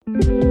We're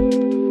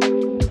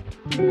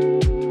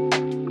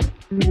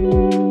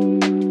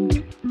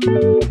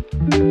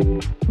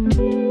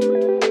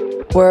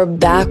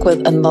back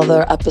with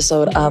another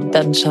episode of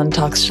Ben Chen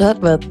Talks Shit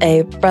with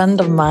a friend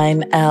of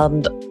mine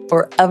and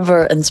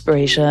forever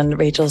inspiration,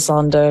 Rachel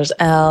Saunders.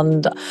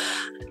 And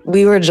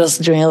we were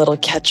just doing a little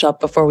catch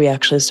up before we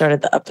actually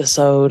started the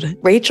episode.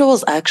 Rachel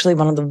was actually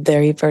one of the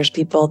very first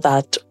people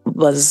that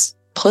was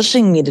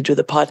pushing me to do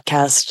the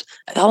podcast.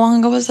 How long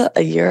ago was it?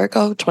 A year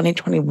ago?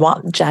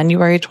 2021,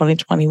 January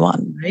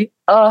 2021, right?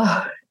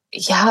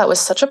 Yeah, it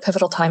was such a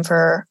pivotal time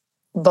for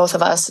both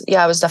of us.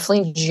 Yeah, it was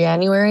definitely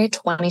January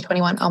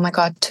 2021. Oh my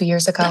God, 2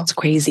 years ago. That's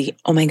crazy.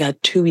 Oh my God,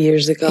 2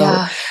 years ago.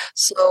 Yeah.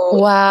 So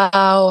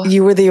wow.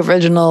 You were the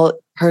original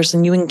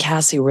person. You and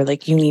Cassie were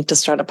like, you need to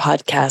start a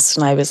podcast.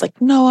 And I was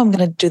like, no, I'm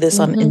going to do this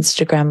on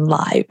Instagram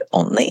Live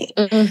only.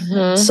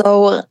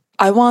 So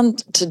I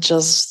want to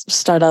just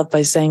start out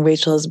by saying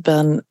Rachel has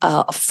been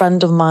a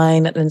friend of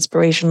mine, an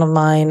inspiration of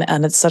mine,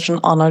 and it's such an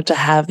honor to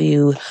have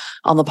you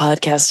on the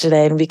podcast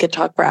today. And we could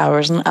talk for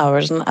hours and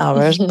hours and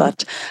hours,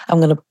 but I'm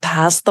going to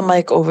pass the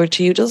mic over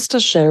to you just to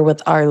share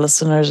with our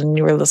listeners and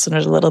newer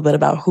listeners a little bit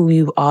about who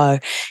you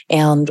are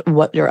and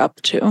what you're up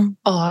to.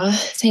 Oh,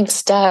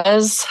 thanks,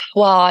 Des.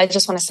 Well, I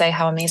just want to say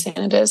how amazing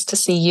it is to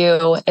see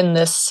you in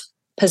this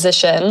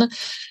position,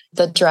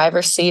 the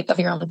driver's seat of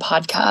your own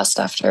podcast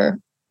after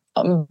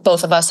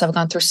both of us have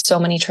gone through so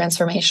many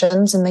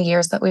transformations in the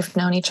years that we've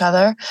known each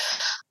other.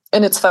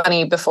 And it's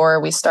funny, before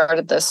we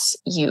started this,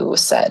 you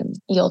said,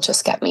 you'll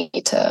just get me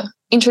to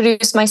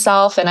introduce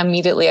myself. And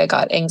immediately I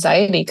got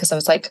anxiety because I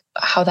was like,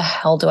 how the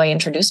hell do I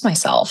introduce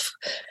myself?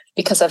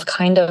 Because I've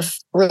kind of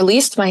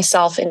released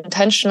myself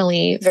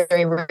intentionally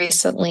very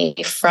recently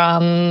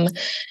from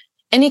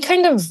any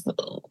kind of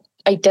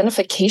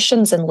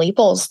identifications and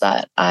labels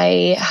that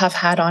I have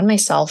had on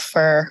myself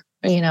for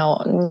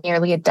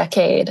nearly a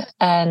decade,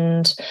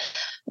 and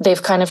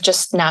they've kind of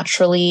just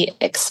naturally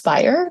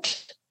expired.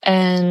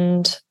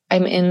 And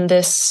I'm in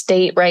this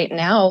state right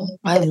now.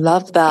 I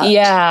love that.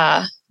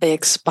 Yeah. They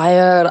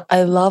expired.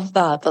 I love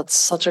that. That's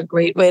such a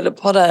great way to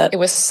put it. It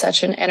was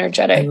such an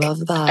energetic I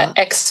love that.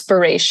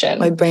 expiration.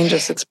 My brain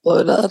just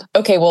exploded.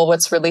 Okay, well,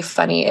 what's really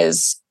funny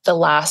is the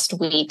last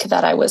week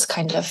that I was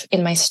kind of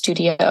in my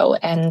studio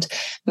and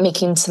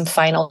making some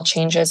final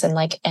changes and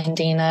like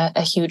ending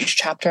a huge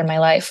chapter in my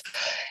life,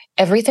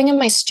 everything in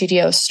my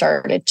studio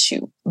started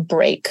to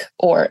break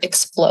or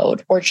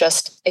explode or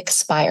just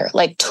expire.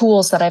 Like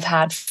tools that I've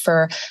had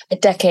for a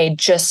decade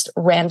just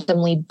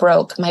randomly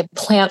broke. My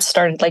plants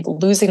started like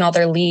losing all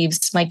their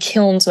leaves. My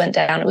kilns went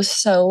down. It was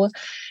so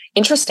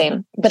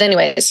interesting. But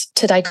anyways,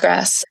 to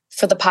digress,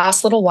 for the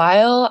past little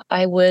while,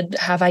 I would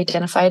have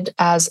identified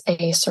as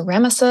a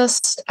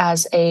ceramicist,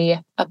 as a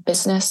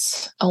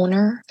business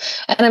owner.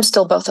 And I'm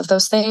still both of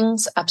those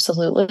things,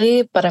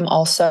 absolutely. But I'm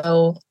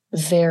also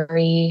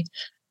very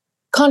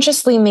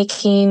consciously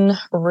making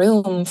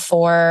room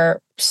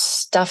for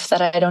stuff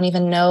that I don't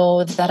even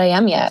know that I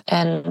am yet,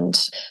 and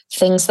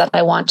things that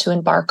I want to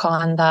embark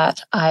on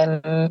that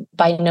I'm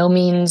by no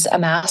means a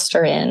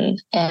master in,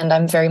 and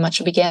I'm very much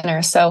a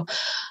beginner. So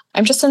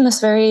I'm just in this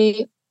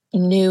very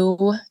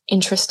new,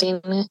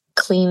 interesting,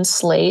 clean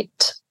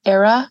slate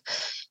era,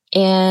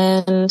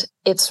 and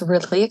it's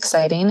really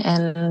exciting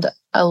and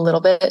a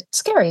little bit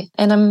scary.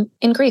 And I'm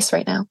in Greece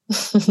right now.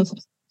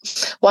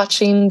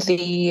 Watching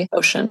the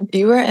ocean.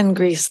 You were in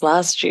Greece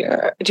last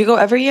year. Do you go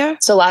every year?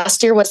 So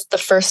last year was the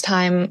first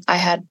time I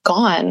had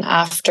gone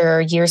after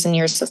years and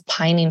years of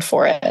pining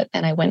for it.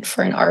 And I went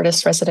for an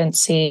artist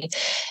residency,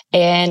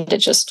 and it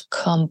just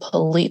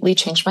completely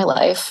changed my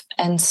life.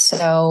 And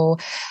so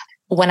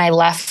when I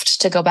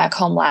left to go back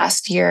home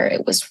last year,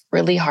 it was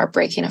really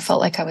heartbreaking. It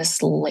felt like I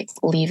was like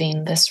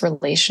leaving this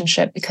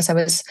relationship because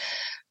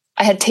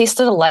I had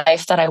tasted a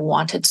life that I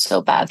wanted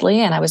so badly,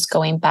 and I was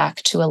going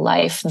back to a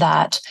life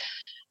that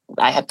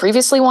I had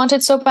previously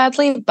wanted so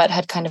badly, but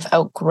had kind of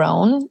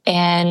outgrown.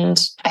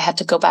 And I had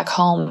to go back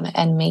home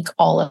and make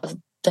all of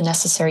the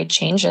necessary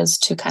changes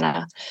to kind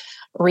of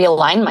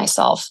realign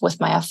myself with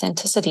my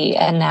authenticity.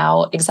 And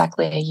now,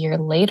 exactly a year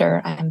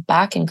later, I'm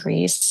back in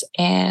Greece,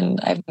 and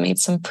I've made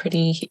some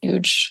pretty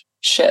huge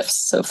shifts.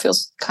 So it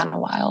feels kind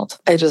of wild.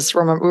 I just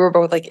remember we were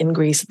both like in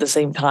Greece at the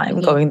same time,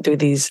 going through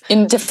these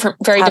in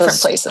very different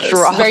places,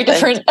 very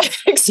different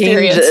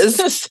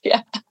experiences.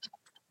 Yeah.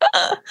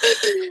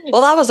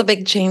 Well, that was a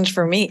big change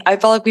for me. I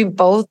felt like we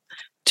both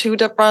two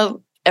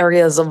different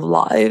areas of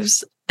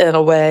lives in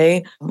a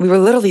way. We were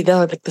literally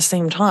there at like the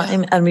same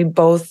time, and we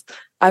both.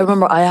 I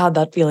remember I had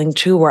that feeling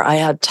too, where I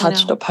had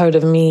touched a part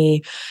of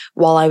me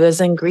while I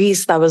was in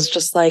Greece that was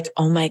just like,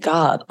 oh my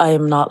God, I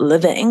am not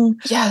living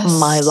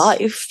my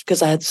life,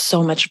 because I had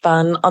so much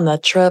fun on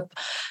that trip,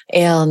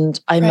 and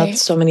I met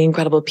so many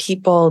incredible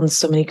people and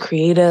so many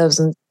creatives,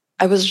 and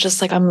I was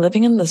just like, I'm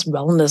living in this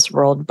wellness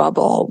world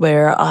bubble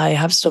where I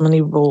have so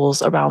many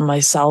rules around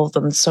myself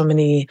and so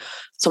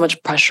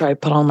much pressure I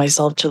put on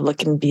myself to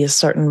look and be a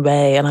certain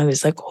way. And I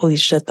was like, holy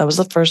shit, that was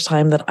the first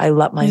time that I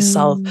let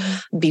myself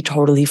be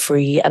totally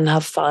free and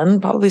have fun,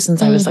 probably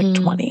since I was like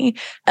 20.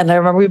 And I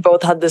remember we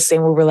both had the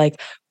same where we're like,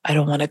 I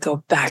don't want to go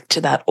back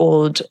to that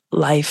old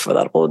life or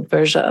that old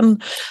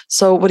version.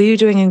 So what are you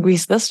doing in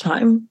Greece this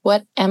time?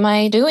 What am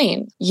I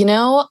doing?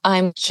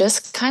 I'm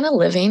just kind of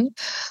living.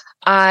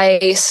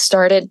 I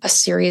started a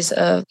series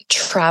of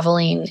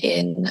traveling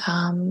in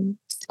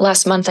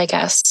last month, I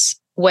guess,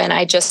 when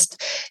I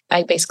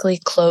basically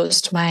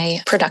closed my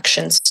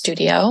production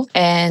studio,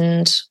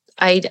 and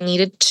I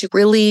needed to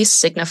really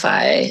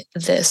signify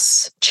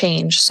this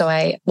change. So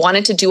I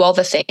wanted to do all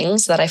the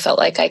things that I felt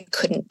like I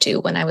couldn't do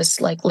when I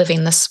was like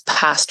living this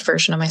past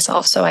version of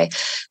myself. So I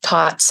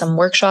taught some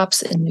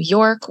workshops in New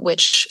York, we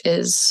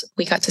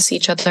got to see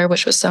each other,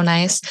 which was so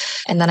nice.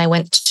 And then I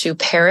went to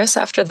Paris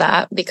after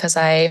that because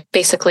I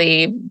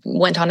basically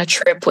went on a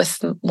trip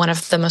with one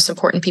of the most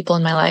important people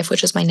in my life,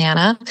 which is my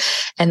Nana.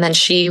 And then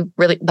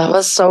that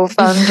was so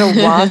fun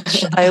to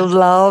watch. I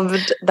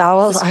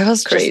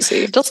was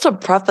crazy. Just to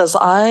preface,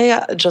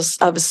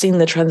 I've seen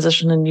the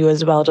transition in you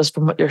as well, just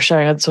from what you're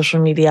sharing on social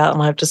media. And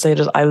I have to say,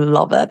 I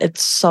love it.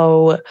 It's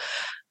so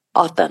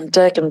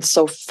authentic and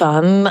so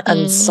fun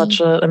and such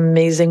an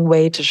amazing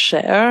way to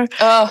share.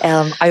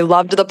 I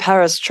loved the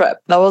Paris trip.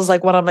 That was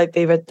like one of my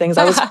favorite things.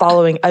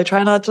 I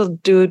try not to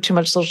do too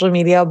much social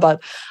media,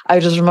 but I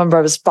just remember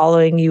I was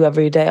following you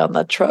every day on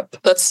that trip.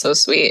 That's so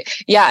sweet.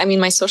 Yeah, I mean,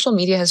 my social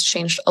media has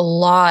changed a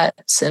lot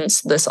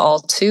since this all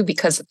too,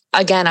 because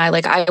again, I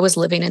was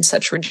living in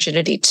such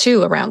rigidity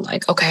too around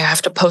like, okay, I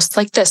have to post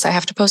like this, I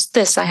have to post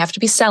this, I have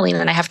to be selling,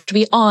 and I have to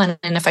be on.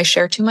 And if I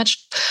share too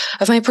much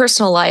of my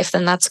personal life,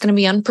 then that's going to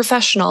be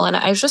unprofessional. And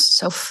I was just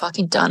so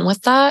fucking done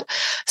with that.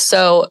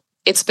 So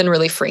it's been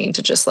really freeing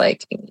to just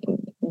like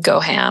go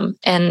ham.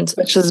 And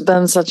which has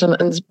been such an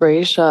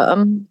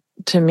inspiration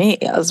to me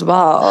as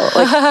well.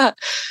 Like,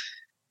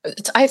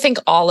 I think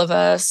all of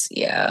us,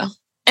 yeah.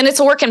 And it's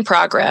a work in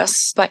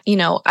progress, but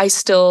I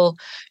still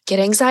get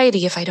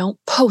anxiety if I don't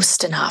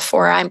post enough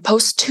or I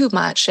post too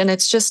much. And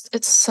it's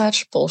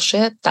such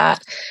bullshit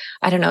that,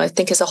 I don't know, I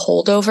think is a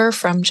holdover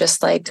from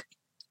just like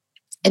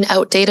an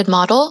outdated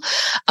model.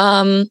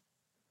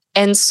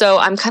 And so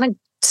I'm kind of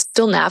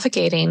still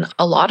navigating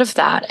a lot of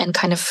that, and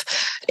kind of,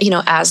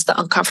 as the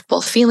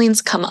uncomfortable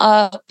feelings come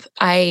up,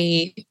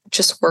 I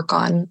just work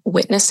on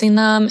witnessing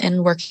them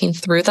and working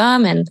through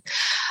them. And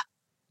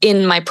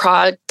in my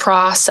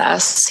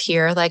process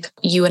here, like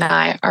you and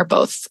I are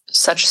both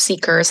such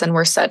seekers, and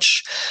we're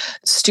such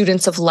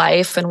students of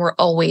life, and we're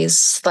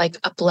always like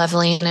up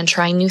leveling and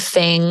trying new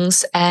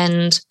things.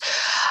 And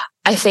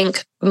I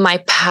think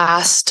my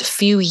past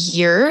few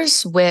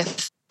years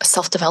with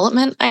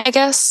self-development, I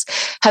guess,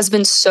 has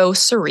been so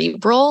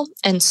cerebral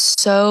and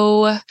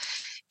so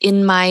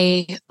in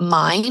my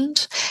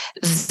mind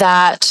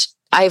that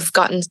I've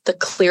gotten the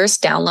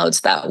clearest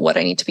downloads that what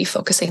I need to be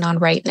focusing on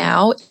right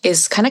now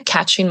is kind of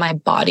catching my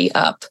body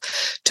up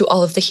to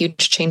all of the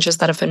huge changes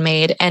that have been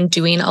made, and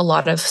doing a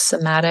lot of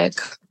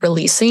somatic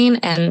releasing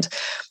and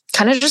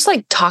kind of just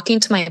like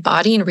talking to my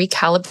body and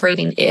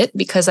recalibrating it,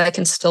 because I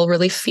can still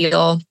really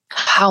feel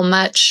how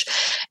much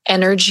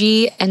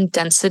energy and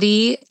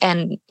density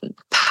and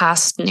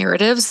past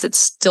narratives it's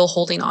still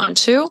holding on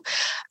to.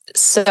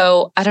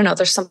 So I don't know,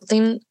 there's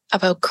something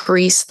about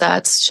Greece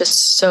that's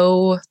just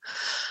so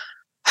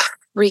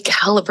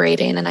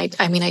recalibrating. And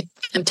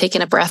I'm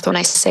taking a breath when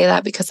I say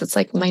that, because it's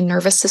like my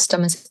nervous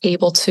system is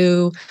able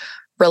to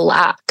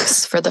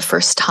relax for the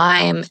first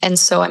time. And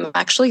so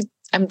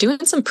I'm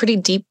doing some pretty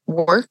deep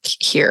work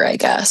here, I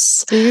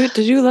guess. Did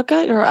you look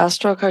at your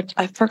astro card?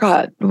 I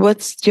forgot. Do you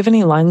have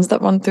any lines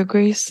that run through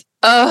Greece?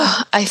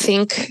 I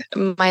think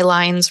my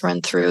lines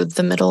run through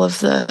the middle of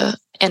the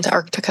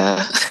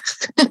Antarctica.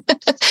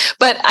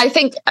 But I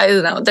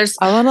don't know. There's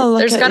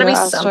got to be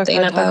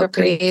something about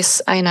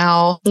Greece. I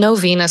know. No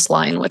Venus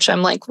line, which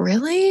I'm like,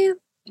 really?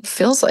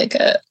 Feels like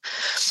it.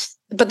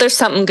 But there's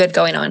something good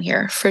going on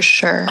here for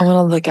sure. I want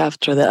to look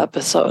after the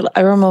episode.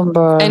 I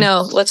remember. I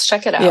know. Let's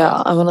check it out.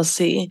 Yeah, I want to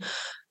see.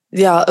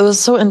 Yeah, it was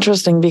so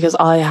interesting because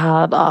I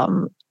had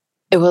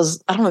it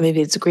was, I don't know, maybe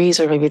it's Greece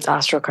or maybe it's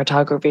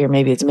astrocartography or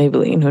maybe it's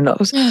Maybelline, who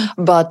knows. Yeah.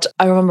 But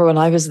I remember when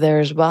I was there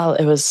as well,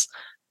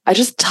 I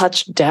just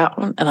touched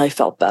down and I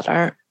felt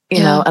better, you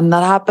know, and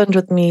that happened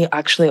with me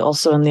actually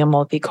also in the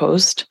Amalfi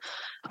Coast,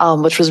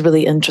 which was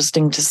really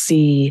interesting to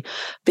see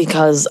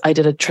because I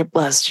did a trip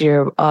last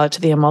year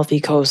to the Amalfi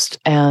Coast,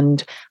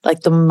 and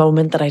like the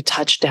moment that I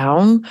touched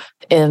down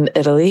in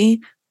Italy,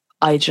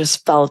 I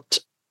just felt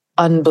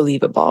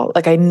unbelievable.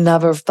 Like I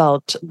never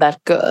felt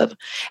that good.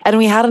 And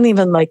we hadn't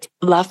even like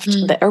left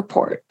the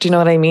airport. Do you know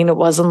what I mean? It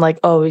wasn't like,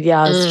 oh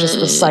yeah, it's just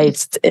the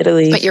sights, it's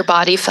Italy. But your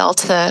body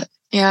felt it.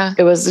 Yeah.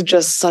 It was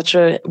just such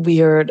a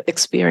weird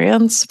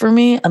experience for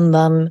me. And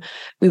then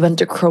we went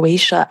to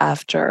Croatia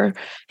after.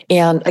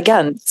 And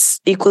again, it's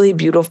equally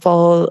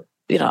beautiful,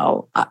 you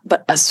know,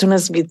 but as soon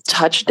as we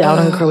touched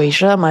down in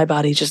Croatia, my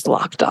body just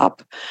locked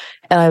up.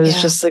 And I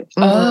was just like,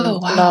 wow.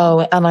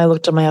 No. And I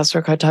looked at my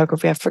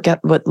astrocartography. I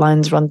forget what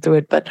lines run through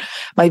it, but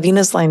my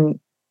Venus line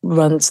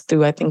runs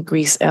through, I think,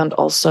 Greece and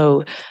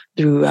also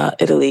through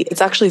Italy.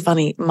 It's actually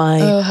funny.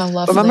 How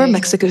lovely. Remember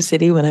Mexico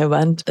City when I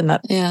went and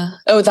that? Yeah.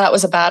 Oh, that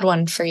was a bad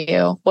one for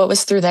you. What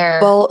was through there?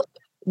 Well,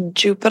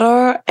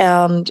 Jupiter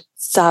and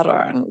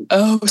Saturn.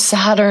 Oh,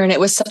 Saturn. It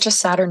was such a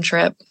Saturn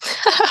trip.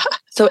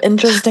 So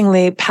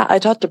interestingly, I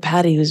talked to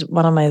Patty, who's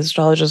one of my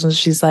astrologers, and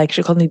she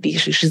called me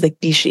Bishi. She's like,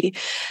 Bishi,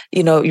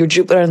 your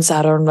Jupiter and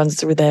Saturn runs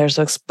through there.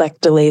 So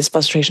expect delays,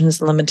 frustrations,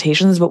 and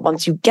limitations. But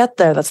once you get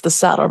there, that's the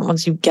Saturn.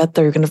 Once you get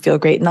there, you're going to feel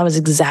great. And that was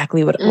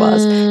exactly what it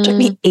was. It took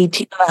me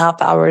 18 and a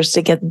half hours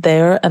to get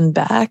there and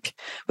back,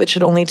 which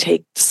should only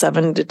take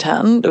 7 to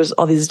 10. There was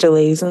all these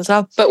delays and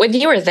stuff. But when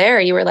you were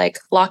there, you were like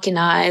locking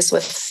eyes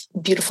with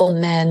beautiful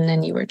men,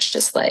 and you were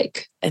just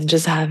like... And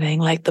just having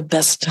like the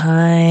best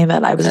time.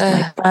 And I was with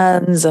my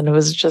friends, and I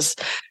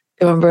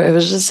remember it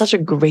was just such a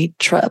great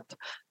trip.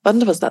 When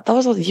was that? That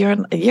was a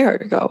year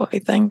ago, I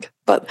think.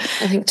 But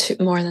I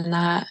think more than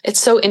that. It's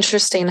so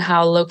interesting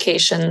how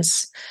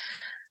locations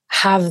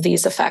have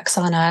these effects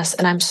on us.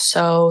 And I'm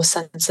so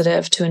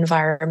sensitive to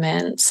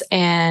environments.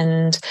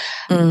 And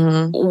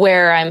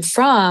where I'm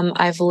from,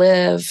 I've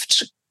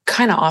lived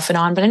kind of off and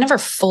on, but I never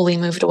fully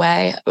moved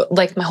away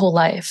like my whole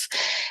life.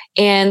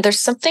 And there's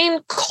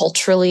something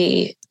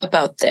culturally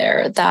about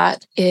there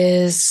that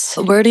is...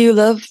 Where do you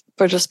live,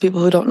 for just people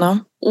who don't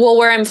know? Well,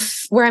 where I'm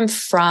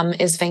from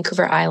is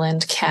Vancouver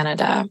Island,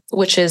 Canada,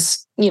 which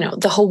is,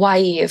 the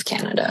Hawaii of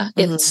Canada.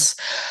 It's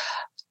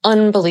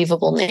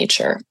unbelievable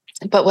nature.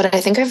 But what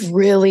I think I've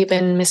really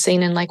been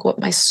missing, and like what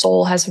my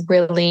soul has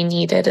really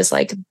needed, is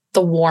like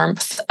the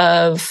warmth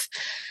of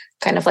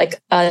kind of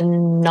like a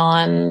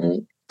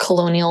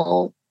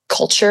non-colonial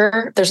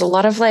culture. There's a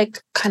lot of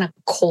like kind of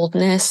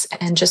coldness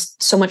and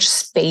just so much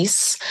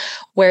space,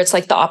 where it's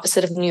like the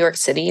opposite of New York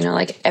City,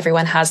 like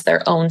everyone has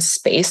their own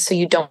space. So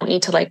you don't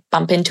need to like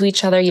bump into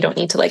each other. You don't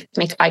need to like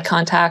make eye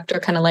contact, or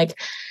kind of like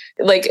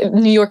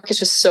New York is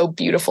just so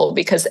beautiful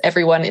because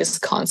everyone is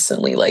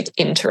constantly like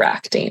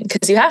interacting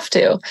because you have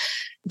to.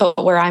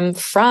 But where I'm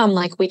from,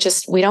 like we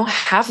don't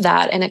have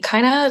that. And it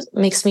kind of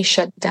makes me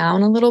shut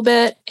down a little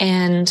bit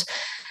and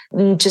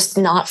just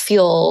not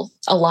feel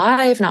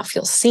alive, not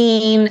feel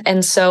seen.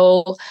 And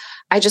so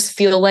I just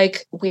feel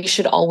like we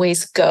should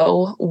always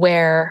go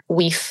where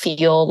we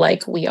feel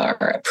like we are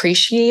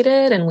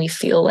appreciated and we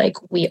feel like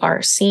we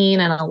are seen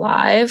and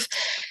alive.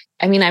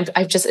 I mean,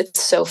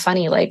 it's so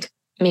funny. Like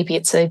maybe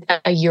it's a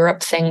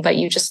Europe thing, but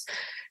you just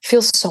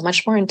feel so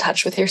much more in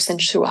touch with your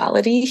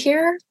sensuality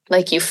here.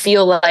 Like you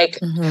feel like,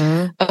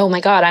 oh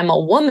my God, I'm a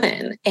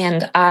woman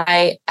and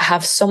I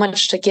have so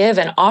much to give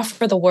and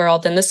offer the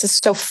world. And this is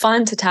so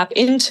fun to tap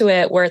into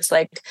it, where it's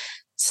like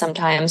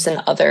sometimes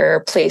in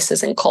other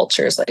places and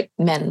cultures, like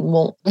men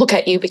won't look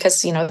at you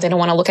because, they don't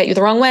want to look at you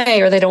the wrong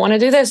way, or they don't want to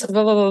do this,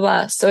 blah, blah, blah,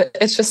 blah. So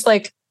it's just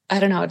like, I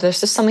don't know,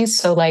 there's just something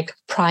so like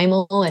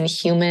primal and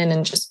human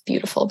and just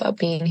beautiful about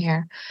being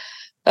here.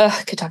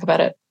 I could talk about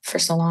it for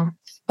so long.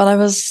 When I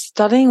was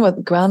studying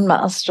with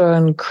Grandmaster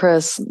and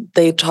Chris,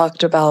 they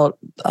talked about,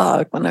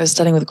 they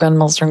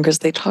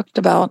talked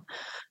about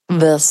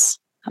this.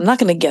 I'm not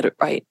going to get it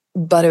right,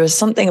 but it was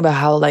something about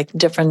how like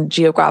different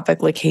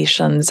geographical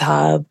locations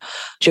have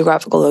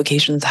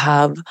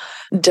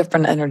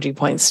different energy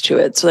points to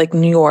it. So like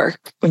New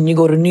York, when you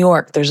go to New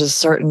York, there's a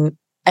certain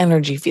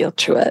energy feel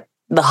to it.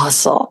 The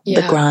hustle,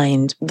 the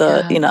grind,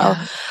 the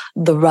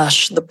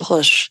rush, the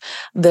push.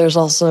 There's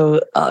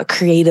also a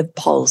creative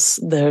pulse.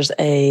 There's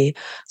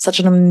such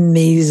an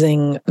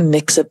amazing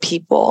mix of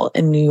people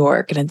in New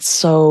York. And it's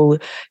so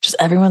just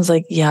everyone's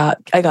like, yeah,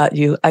 I got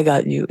you.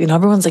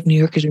 Everyone's like, New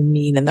Yorkers are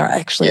mean, and they're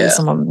actually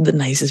some of the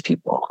nicest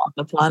people on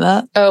the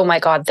planet. Oh my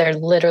God, they're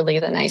literally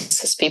the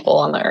nicest people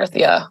on the earth.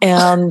 Yeah.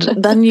 And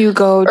then you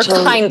go or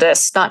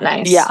kindest, not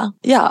nice.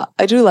 Yeah.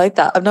 I do like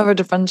that. I've never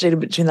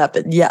differentiated between that,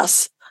 but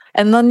yes.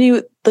 And then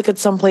you look at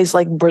some place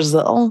like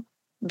Brazil,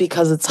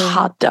 because it's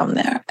hot down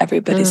there.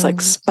 Everybody's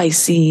like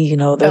spicy,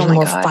 there's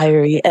more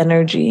fiery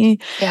energy.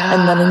 Yeah.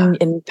 And then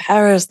in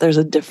Paris, there's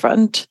a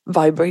different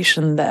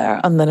vibration there.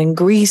 And then in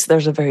Greece,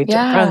 there's a very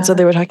different. So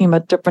they were talking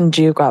about different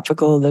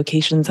geographical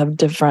locations have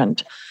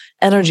different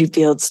energy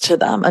fields to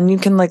them. And you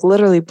can like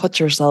literally put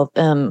yourself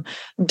in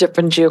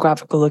different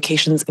geographical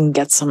locations and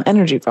get some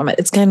energy from it.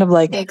 It's kind of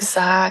like,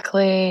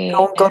 exactly.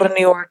 Don't go to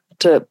New York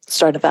to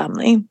start a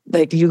family.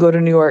 Like you go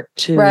to New York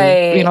to,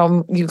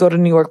 you go to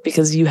New York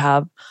because you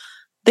have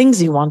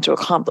things you want to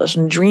accomplish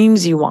and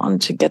dreams you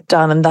want to get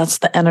done. And that's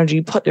the energy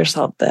you put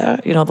yourself there,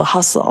 the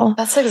hustle.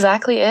 That's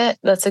exactly it.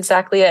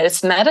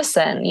 It's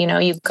medicine.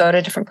 You go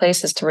to different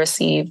places to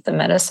receive the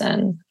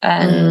medicine.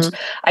 And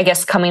I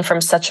guess coming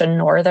from such a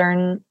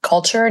northern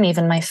culture, and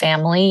even my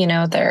family,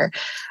 they're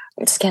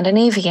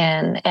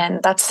Scandinavian,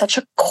 and that's such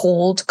a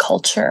cold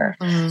culture.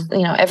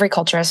 Every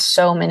culture has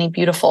so many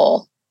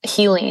beautiful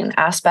healing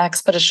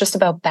aspects, but it's just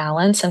about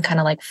balance and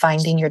kind of like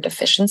finding your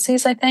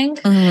deficiencies, I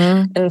think.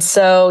 And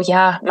so,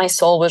 my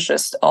soul was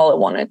just, all it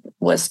wanted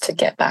was to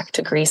get back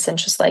to Greece and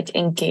just like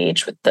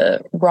engage with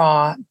the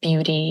raw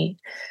beauty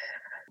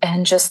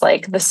and just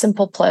like the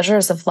simple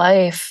pleasures of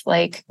life,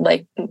 like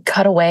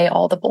cut away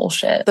all the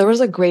bullshit. There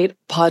was a great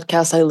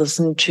podcast I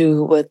listened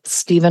to with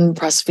Stephen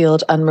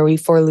Pressfield and Marie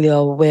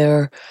Forleo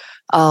where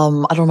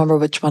I don't remember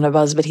which one it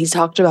was, but he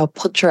talked about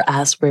put your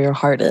ass where your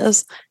heart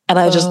is. And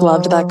I just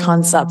loved that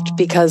concept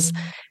because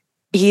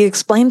he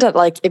explained that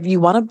like if you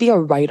want to be a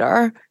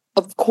writer,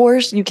 of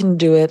course you can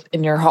do it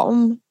in your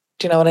home.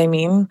 Do you know what I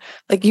mean?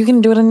 Like you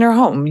can do it in your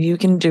home. You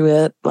can do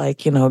it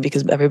like, you know,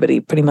 because everybody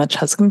pretty much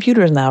has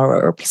computers now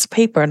or a piece of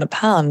paper and a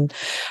pen.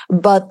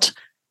 But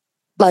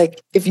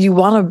like if you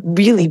want to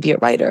really be a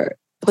writer,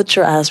 put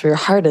your ass where your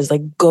heart is.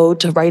 Like go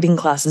to writing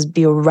classes,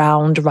 be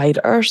around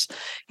writers,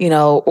 you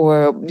know,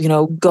 or you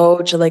know,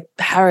 go to like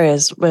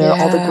Paris where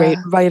all the great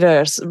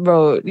writers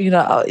wrote, you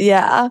know.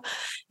 Yeah.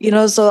 You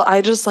know, so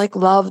I just like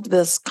loved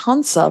this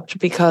concept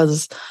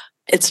because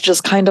it's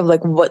just kind of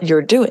like what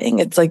you're doing.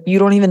 It's like you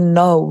don't even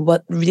know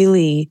what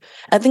really,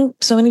 I think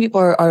so many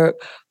people are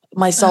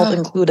myself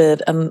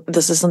included, and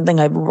this is something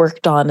I've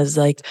worked on, is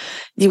like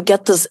you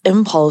get this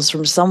impulse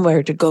from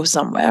somewhere to go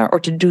somewhere or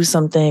to do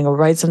something or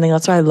write something.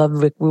 That's why I love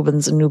Rick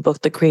Rubin's new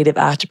book, The Creative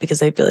Act,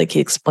 because I feel like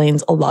he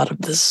explains a lot of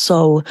this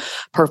so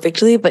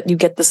perfectly. But you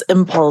get this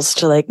impulse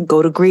to like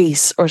go to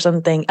Greece or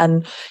something.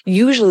 And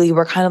usually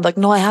we're kind of like,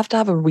 no, I have to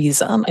have a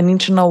reason. I need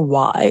to know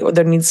why, or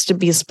there needs to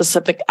be a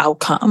specific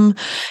outcome.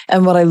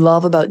 And what I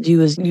love about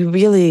you is you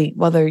really,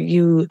 whether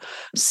you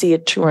see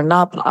it true or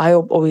not, but I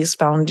always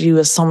found you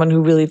as someone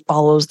who really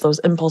follows those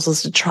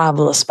impulses to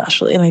travel,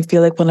 especially. And I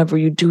feel like whenever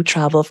you do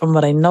travel, from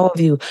what I know of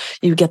you,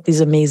 you get these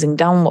amazing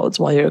downloads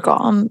while you're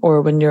gone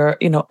or when you're,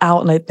 you know,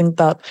 out. And I think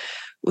that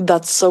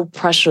that's so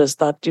precious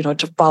that, you know,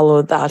 to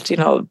follow that, you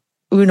know,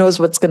 who knows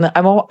what's gonna,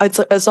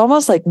 it's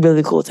almost like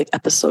really cool. It's like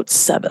episode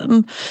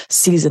 7,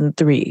 season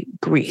 3,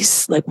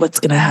 Greece, like what's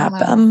gonna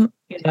happen,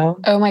 you know?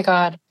 Oh my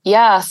God.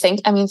 Yeah.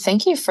 Thank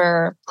you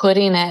for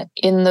putting it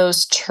in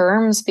those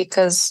terms,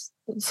 because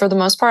for the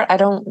most part, I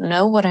don't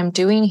know what I'm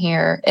doing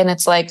here. And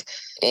it's like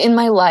in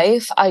my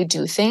life, I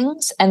do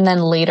things and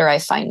then later I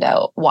find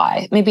out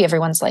why. Maybe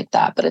everyone's like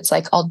that, but it's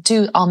like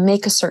I'll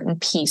make a certain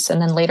piece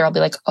and then later I'll be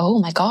like,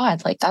 oh my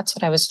God, like that's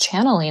what I was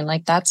channeling.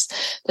 Like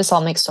this all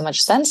makes so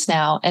much sense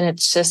now. And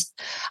it's just,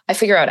 I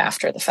figure out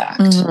after the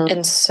fact. Mm-hmm.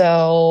 And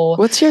so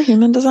what's your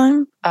human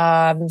design?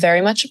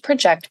 Very much a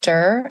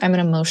projector. I'm an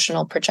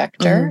emotional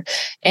projector,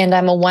 and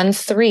I'm a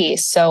 1/3.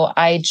 So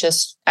I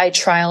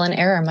trial and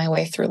error my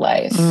way through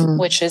life,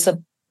 which is a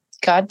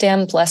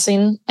goddamn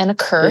blessing and a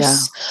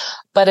curse. Yeah.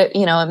 But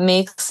it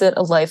makes it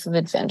a life of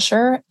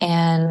adventure.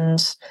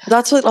 And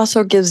that's what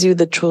also gives you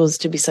the tools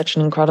to be such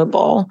an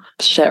incredible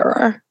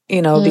sharer,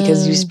 you know,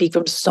 because you speak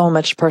from so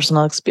much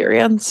personal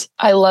experience.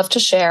 I love to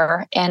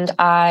share, and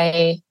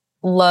I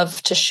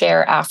love to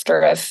share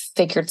after I've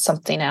figured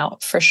something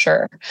out, for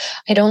sure.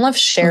 I don't love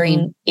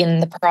sharing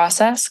in the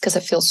process because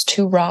it feels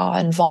too raw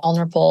and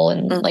vulnerable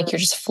and like you're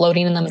just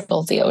floating in the middle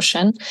of the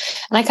ocean.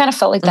 And I kind of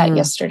felt like that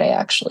yesterday,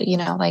 actually, you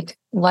know, like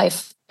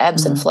life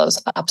ebbs and flows,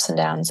 ups and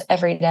downs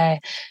every day.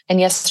 And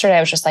yesterday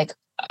I was just like,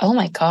 oh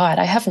my God,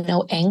 I have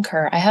no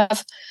anchor.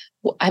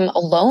 I'm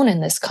alone in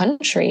this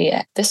country.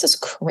 This is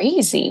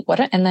crazy.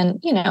 And then,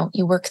 you know,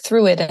 you work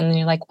through it and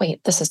you're like,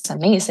 wait, this is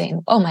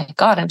amazing. Oh my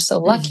God, I'm so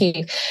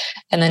lucky.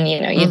 And then,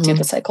 you know, you do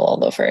the cycle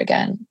all over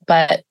again.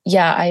 But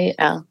yeah,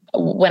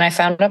 when I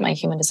found out my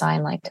human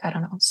design, like, I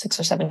don't know, 6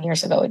 or 7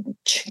 years ago, it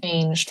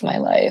changed my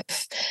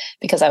life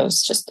because I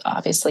was just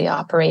obviously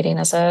operating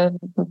as a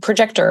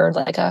projector,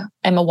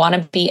 I'm a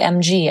wannabe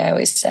MG, I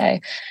always say.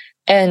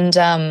 And,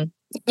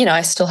 you know,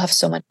 I still have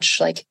so much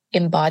like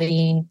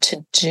embodying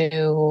to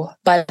do,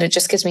 but it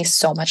just gives me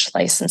so much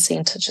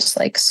licensing to just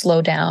like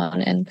slow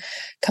down and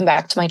come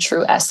back to my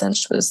true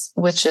essence,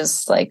 which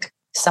is like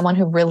someone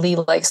who really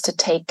likes to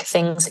take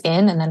things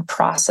in and then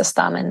process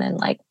them and then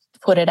like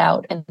put it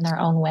out in their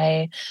own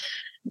way.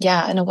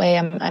 Yeah, in a way,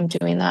 I'm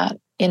doing that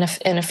in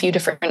a few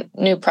different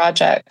new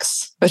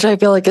projects, which I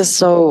feel like is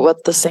so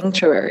what the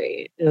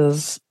sanctuary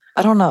is.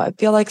 I don't know. I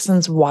feel like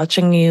since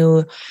watching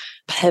you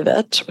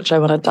pivot, which I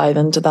want to dive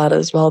into that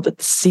as well,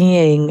 but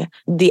seeing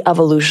the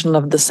evolution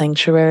of the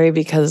sanctuary,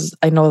 because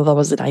I know that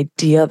was an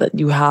idea that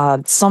you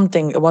had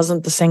something, it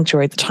wasn't the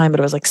sanctuary at the time, but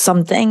it was like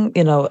something,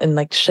 you know, and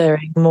like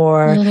sharing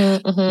more,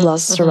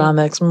 less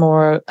ceramics,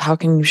 more, how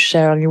can you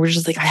share? And you were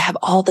just like, I have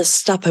all this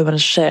stuff I want to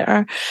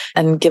share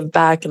and give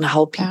back and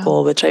help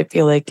people, which I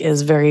feel like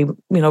is very, you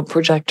know,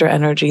 projector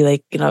energy,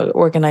 like, you know,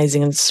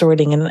 organizing and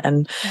sorting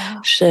and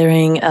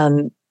sharing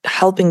and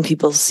helping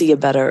people see a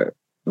better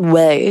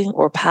way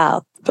or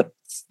path.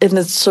 And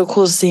it's so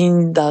cool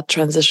seeing that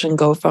transition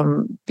go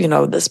from, you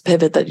know, this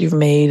pivot that you've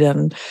made,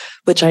 and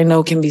which I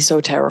know can be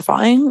so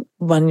terrifying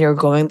when you're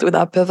going through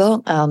that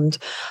pivot. And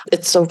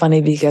it's so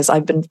funny because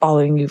I've been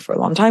following you for a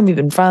long time. We've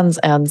been friends,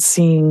 and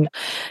seeing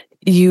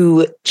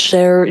you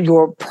share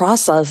your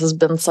process has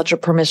been such a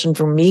permission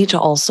for me to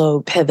also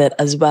pivot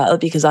as well,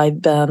 because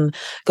I've been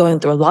going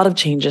through a lot of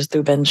changes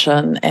through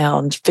Vincent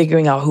and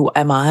figuring out who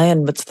am I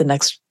and what's the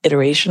next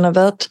iteration of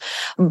it.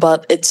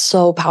 But it's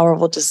so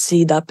powerful to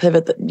see that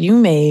pivot that you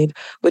made,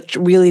 which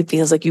really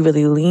feels like you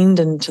really leaned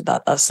into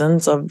that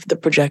essence of the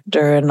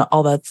projector and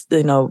all that's,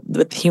 you know,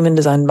 with human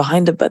design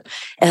behind it, but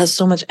it has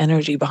so much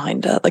energy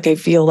behind it. Like, I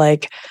feel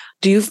like,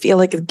 do you feel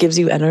like it gives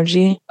you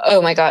energy?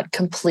 Oh my God,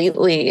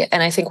 completely.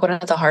 And I think one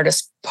of the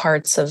hardest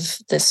parts of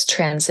this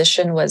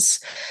transition was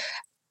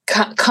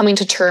coming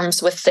to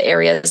terms with the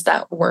areas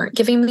that weren't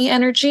giving me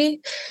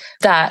energy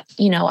that,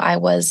 I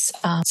was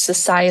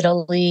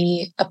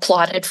societally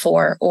applauded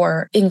for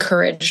or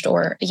encouraged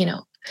or,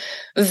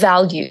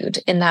 valued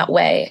in that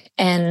way.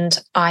 And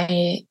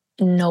I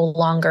no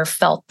longer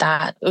felt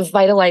that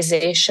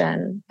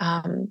vitalization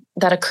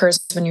that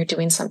occurs when you're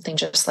doing something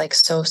just like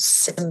so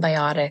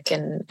symbiotic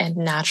and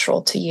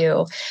natural to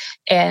you.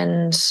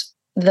 And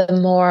the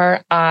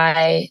more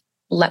I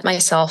let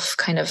myself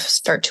kind of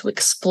start to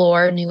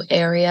explore new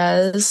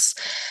areas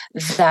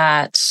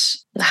that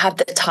had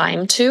the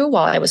time to,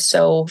 while I was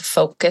so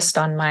focused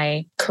on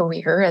my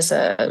career as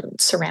a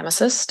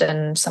ceramicist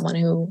and someone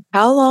who...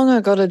 How long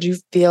ago did you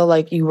feel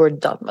like you were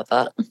done with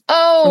that?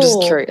 Oh, I'm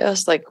just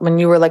curious, like when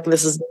you were like,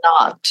 this is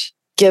not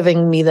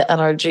giving me the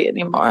energy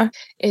anymore.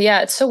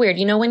 Yeah, it's so weird.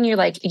 When you're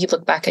like, you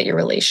look back at your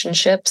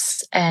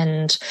relationships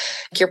and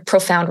your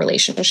profound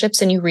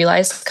relationships and you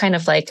realize kind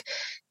of like,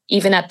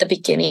 even at the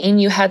beginning,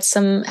 you had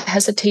some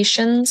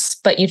hesitations,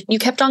 but you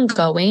kept on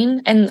going.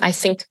 And I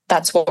think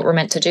that's what we're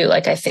meant to do.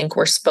 Like, I think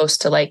we're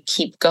supposed to like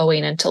keep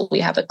going until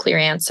we have a clear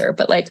answer.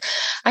 But like,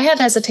 I had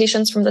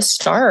hesitations from the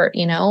start,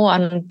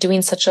 I'm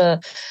doing such a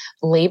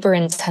labor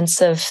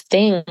intensive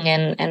thing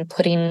and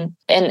putting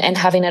and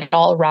having it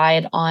all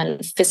ride on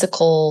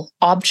physical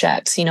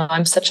objects.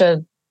 I'm such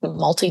a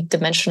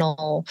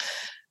multi-dimensional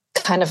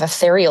kind of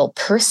ethereal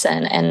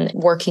person, and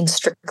working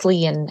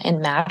strictly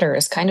in matter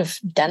is kind of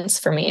dense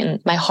for me.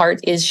 And my heart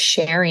is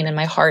sharing and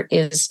my heart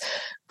is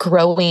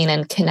growing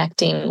and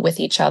connecting with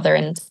each other.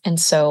 And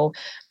so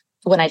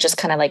when I just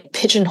kind of like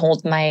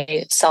pigeonholed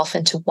myself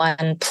into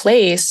one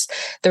place,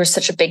 there was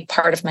such a big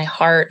part of my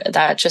heart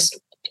that just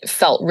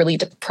felt really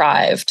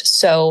deprived.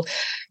 So,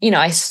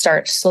 I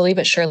start slowly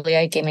but surely,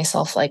 I gave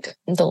myself like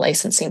the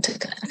licensing to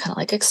kind of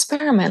like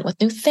experiment with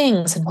new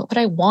things and what would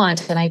I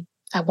want. And I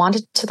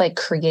wanted to like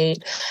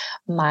create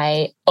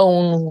my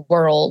own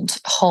world,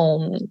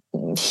 home,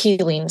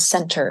 healing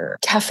center,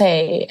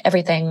 cafe,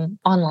 everything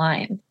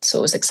online. So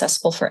it was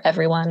accessible for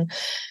everyone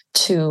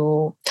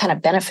to kind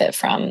of benefit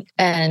from.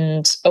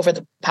 And over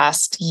the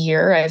past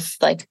year, I've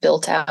like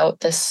built out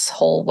this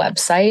whole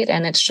website,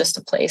 and it's just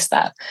a place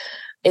that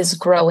is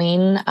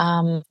growing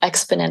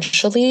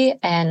exponentially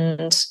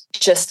and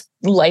just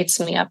lights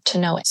me up to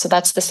know it. So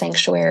that's the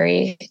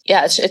sanctuary.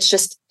 Yeah, it's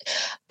just,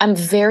 I'm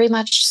very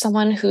much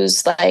someone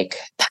who's like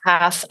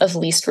path of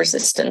least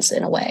resistance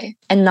in a way,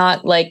 and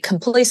not like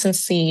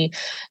complacency,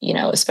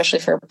 especially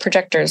for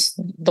projectors,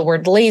 the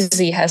word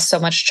lazy has so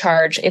much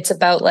charge. It's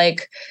about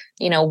like,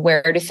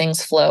 where do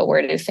things flow?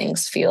 Where do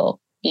things feel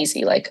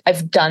easy? Like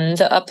I've done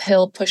the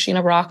uphill, pushing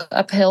a rock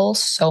uphill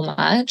so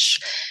much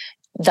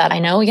that I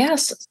know,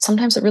 yes,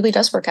 sometimes it really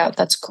does work out.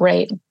 That's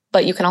great.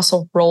 But you can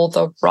also roll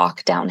the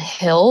rock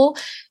downhill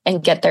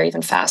and get there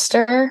even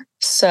faster.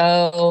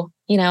 So,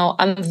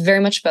 I'm very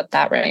much about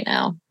that right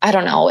now. I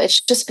don't know. It's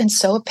just been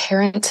so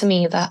apparent to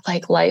me that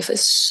like life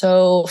is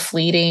so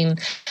fleeting.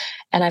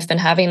 And I've been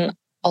having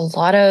a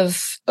lot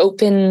of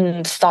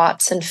open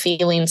thoughts and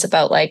feelings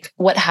about like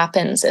what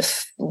happens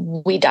if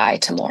we die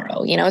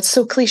tomorrow. It's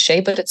so cliche,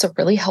 but it's a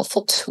really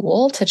helpful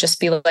tool to just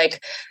be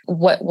like,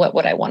 what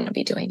would I want to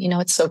be doing?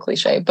 It's so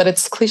cliche, but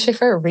it's cliche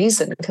for a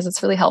reason because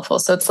it's really helpful.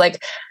 So it's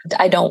like,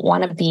 I don't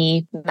want to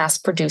be mass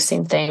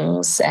producing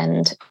things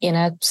and in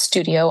a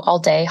studio all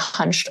day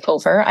hunched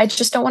over. I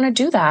just don't want to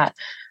do that.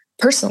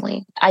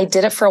 Personally, I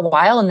did it for a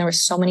while and there were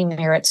so many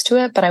merits to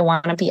it, but I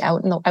want to be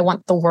out I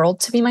want the world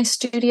to be my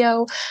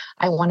studio.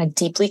 I want to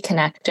deeply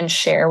connect and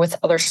share with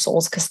other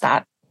souls because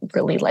that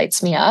really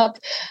lights me up.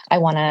 I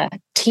want to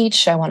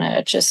teach. I want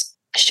to just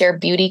share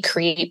beauty,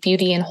 create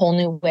beauty in whole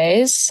new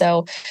ways.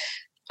 So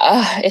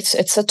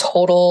it's a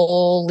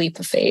total leap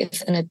of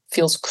faith and it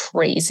feels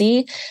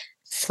crazy.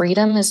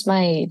 Freedom is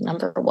my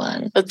number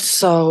one. It's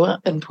so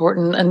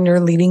important. And you're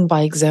leading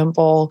by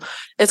example.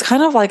 It's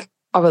kind of like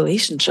a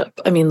relationship.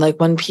 I mean, like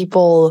when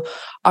people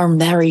are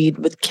married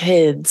with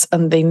kids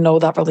and they know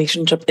that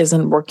relationship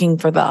isn't working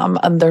for them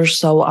and they're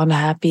so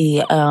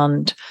unhappy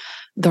and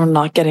they're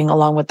not getting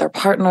along with their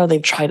partner,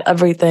 they've tried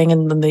everything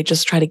and then they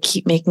just try to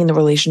keep making the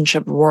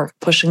relationship work,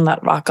 pushing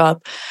that rock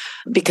up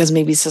because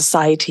maybe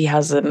society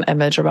has an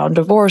image around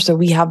divorce or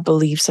we have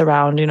beliefs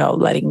around,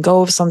 letting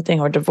go of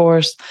something or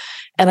divorce.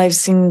 And I've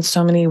seen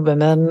so many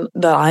women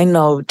that I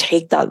know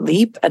take that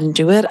leap and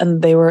do it.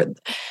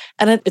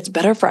 And it's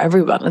better for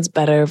everyone. It's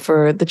better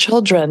for the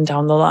children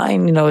down the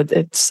line.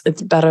 It's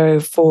better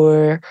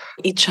for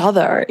each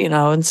other,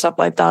 and stuff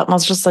like that. And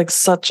that's just like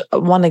such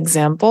one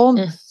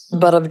example,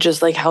 but of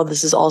just like how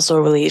this is also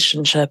a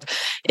relationship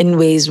in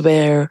ways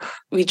where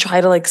we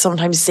try to like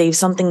sometimes save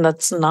something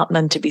that's not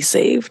meant to be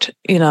saved,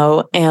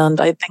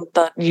 and I think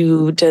that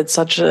you did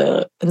such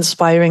a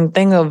inspiring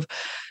thing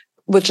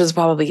which is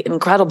probably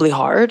incredibly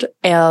hard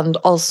and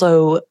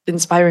also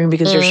inspiring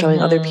because you're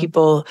showing other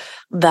people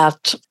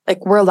that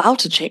like we're allowed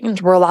to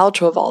change, we're allowed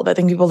to evolve. I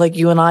think people like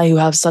you and I who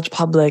have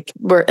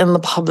we're in the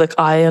public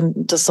eye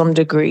and to some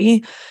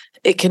degree,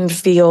 it can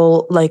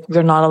feel like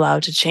we're not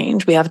allowed to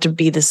change. We have to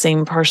be the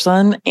same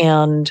person.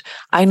 And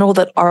I know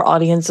that our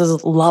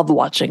audiences love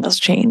watching us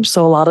change.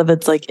 So a lot of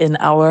it's like in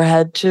our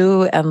head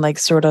too, and like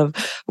sort of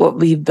what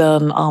we've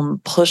been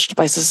pushed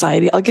by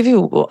society. I'll give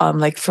you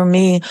like for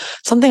me,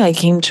 something I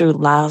came to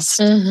last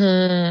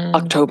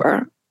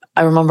October.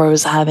 I remember I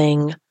was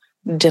having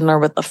dinner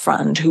with a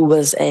friend who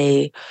was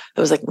it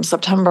was like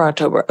September,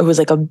 October. It was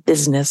like a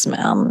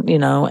businessman, you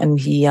know, and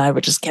he and I were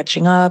just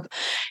catching up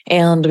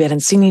and we hadn't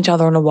seen each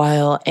other in a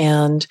while.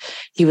 And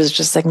he was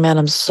just like, man,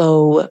 I'm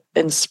so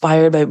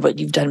inspired by what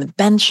you've done with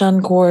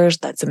Benchon course.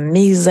 That's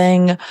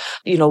amazing.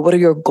 You know, what are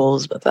your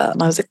goals with that?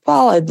 And I was like,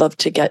 well, I'd love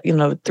to get,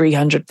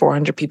 300,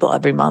 400 people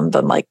every month.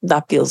 And like,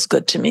 that feels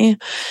good to me.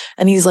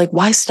 And he's like,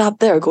 why stop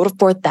there? Go to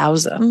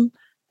 4,000.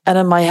 And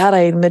in my head,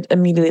 I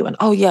immediately went,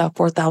 oh yeah,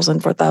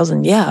 4,000,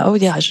 4,000. Yeah. Oh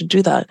yeah, I should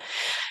do that.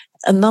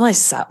 And then I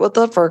sat with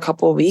it for a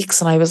couple of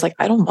weeks and I was like,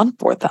 I don't want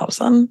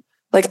 4,000.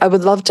 Like, I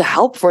would love to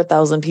help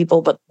 4,000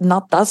 people, but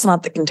that's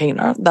not the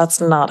container.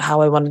 That's not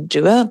how I want to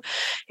do it.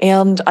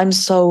 And I'm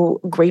so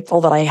grateful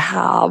that I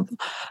have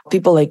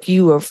people like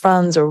you or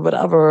friends or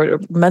whatever, or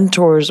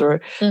mentors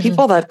or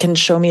people that can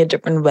show me a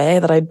different way,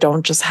 that I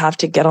don't just have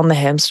to get on the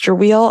hamster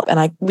wheel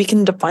and we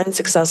can define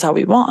success how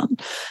we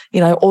want.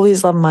 I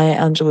always love Maya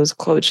Angelou's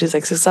quote. She's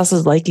like, success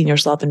is liking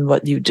yourself in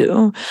what you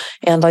do.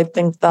 And I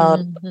think that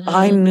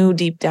I knew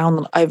deep down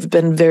that I've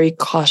been very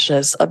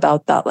cautious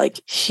about that,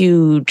 like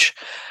huge,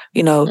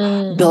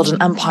 build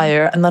an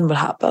empire. And then what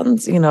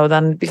happens?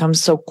 Then it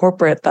becomes so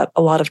corporate that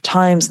a lot of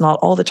times, not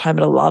all the time,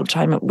 but a lot of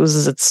time it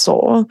loses its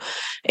soul.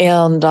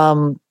 And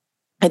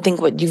I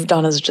think what you've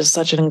done is just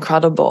such an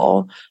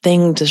incredible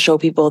thing to show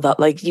people that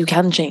like you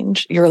can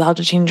change. You're allowed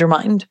to change your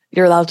mind.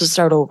 You're allowed to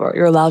start over.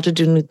 You're allowed to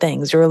do new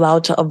things. You're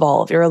allowed to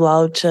evolve. You're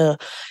allowed to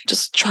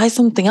just try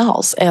something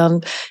else.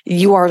 And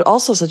you are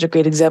also such a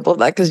great example of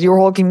that, because your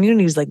whole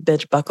community is like,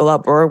 bitch, buckle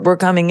up. We're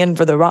coming in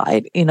for the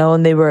ride,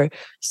 and they were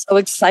so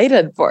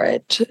excited for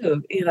it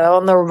too,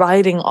 and they're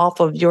riding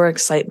off of your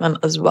excitement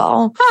as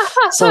well.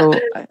 So,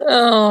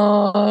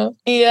 oh,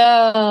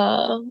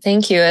 yeah.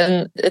 Thank you.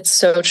 And it's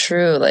so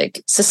true.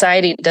 Like,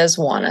 society does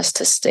want us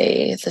to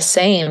stay the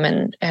same.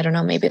 And I don't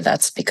know, maybe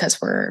that's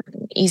because we're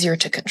easier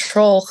to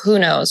control. Who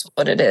knows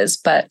what it is?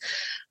 But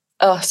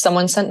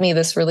someone sent me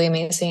this really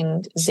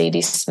amazing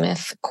Zadie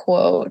Smith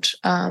quote,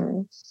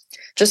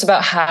 just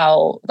about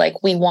how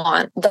like we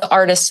want the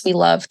artists we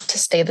love to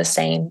stay the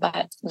same,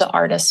 but the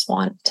artists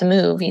want to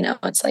move.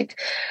 It's like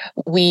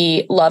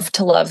we love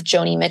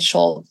Joni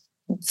Mitchell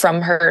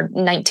from her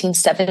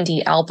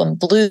 1970 album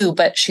Blue,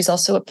 but she's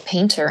also a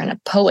painter and a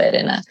poet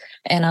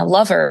and a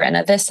lover and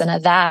a this and a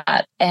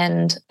that.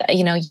 And,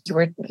 you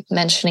were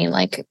mentioning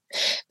like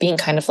being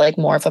kind of like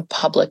more of a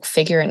public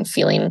figure and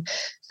feeling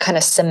kind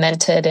of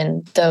cemented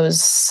in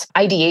those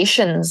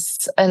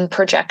ideations and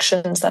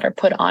projections that are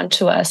put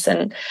onto us.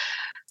 And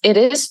it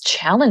is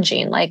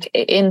challenging. Like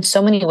in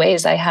so many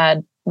ways, I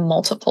had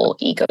multiple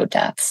ego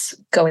deaths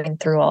going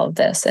through all of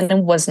this, and it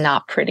was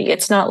not pretty.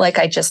 It's not like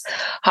I just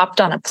hopped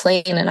on a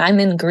plane and I'm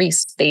in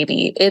Greece,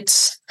 baby.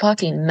 It's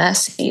fucking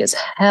messy as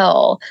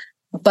hell.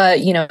 But,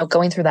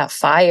 going through that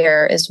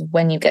fire is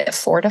when you get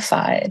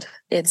fortified.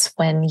 It's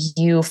when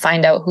you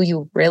find out who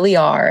you really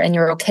are and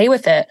you're okay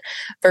with it,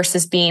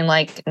 versus being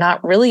like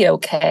not really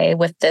okay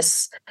with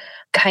this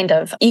kind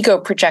of ego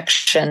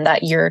projection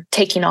that you're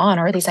taking on,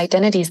 or these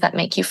identities that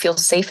make you feel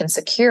safe and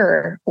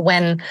secure,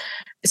 when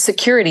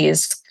security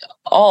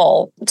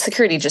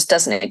just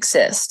doesn't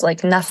exist.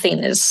 Like nothing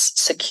is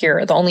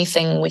secure. The only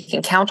thing we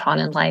can count on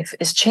in life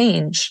is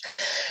change.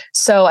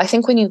 So I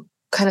think when you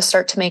kind of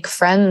start to make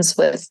friends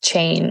with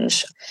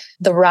change,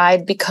 the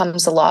ride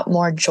becomes a lot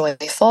more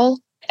joyful.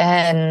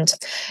 And,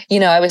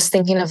 I was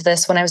thinking of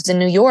this when I was in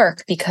New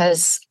York,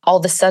 because all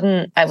of a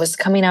sudden I was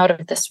coming out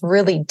of this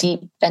really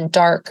deep and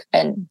dark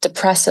and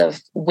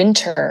depressive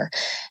winter.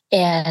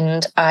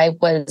 And I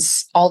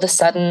was all of a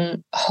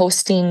sudden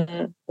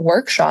hosting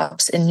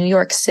workshops in New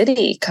York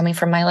City, coming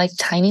from my like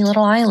tiny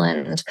little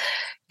island.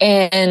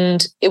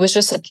 And it was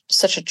just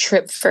such a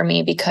trip for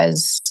me,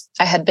 because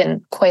I had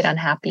been quite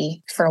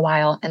unhappy for a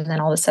while. And then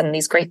all of a sudden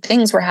these great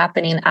things were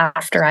happening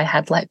after I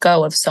had let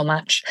go of so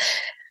much.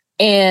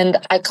 And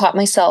I caught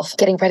myself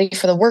getting ready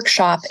for the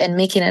workshop and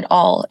making it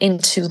all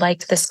into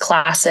like this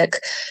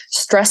classic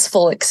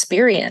stressful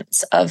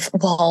experience of,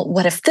 well,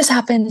 what if this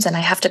happens and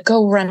I have to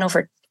go run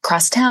over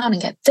across town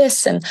and get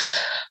this? And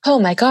oh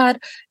my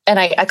God. And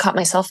I caught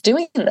myself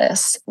doing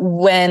this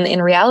when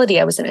in reality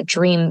I was in a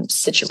dream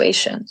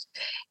situation.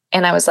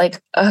 And I was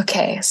like,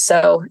 okay,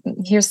 so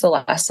here's the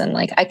lesson.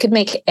 Like I could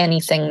make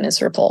anything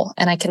miserable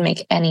and I can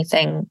make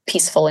anything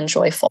peaceful and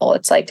joyful.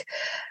 It's like,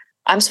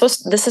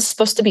 this is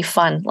supposed to be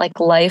fun. Like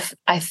life,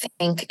 I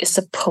think, is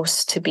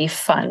supposed to be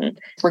fun,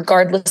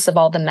 regardless of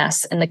all the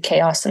mess and the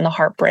chaos and the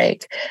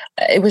heartbreak.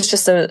 It was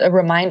just a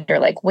reminder,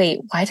 like, wait,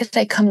 why did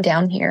I come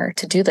down here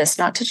to do this?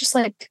 Not to just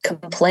like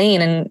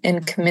complain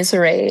and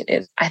commiserate.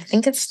 I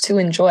think it's to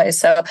enjoy.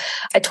 So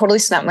I totally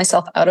snapped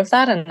myself out of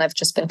that. And I've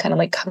just been kind of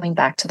like coming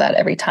back to that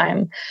every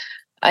time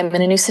I'm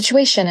in a new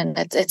situation and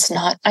it's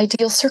not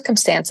ideal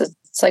circumstances.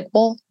 It's like,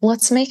 well,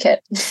 let's make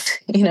it,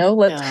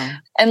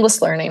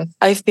 endless learning.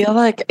 I feel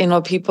like,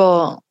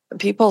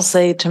 people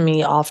say to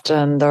me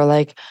often, they're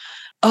like,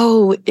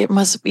 oh, it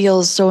must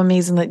feel so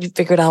amazing that you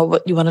figured out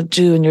what you want to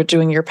do and you're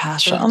doing your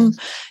passion.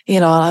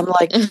 And I'm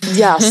like,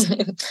 yes.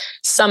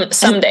 Some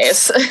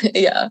days.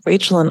 Yeah.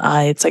 Rachel and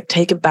I, it's like,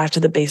 take it back to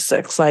the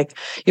basics. Like,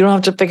 you don't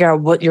have to figure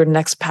out what your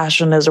next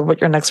passion is or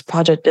what your next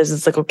project is.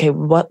 It's like, okay,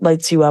 what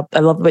lights you up? I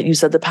love what you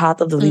said, the path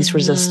of the least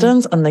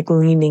resistance, and like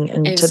leaning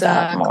into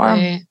that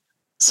more.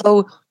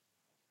 So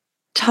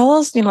tell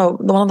us,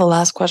 one of the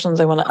last questions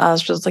I want to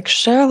ask is like,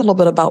 share a little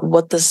bit about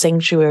what the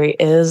sanctuary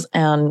is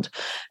and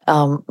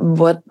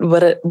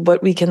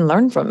what we can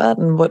learn from it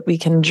and what we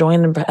can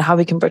join and how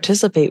we can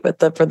participate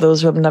with it for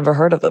those who have never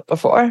heard of it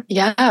before.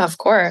 Yeah, of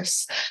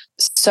course.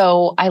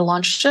 So I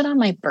launched it on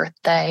my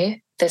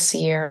birthday this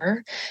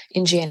year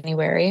in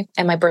January.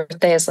 And my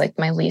birthday is like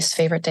my least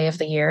favorite day of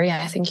the year.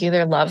 Yeah, I think you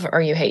either love or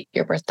you hate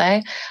your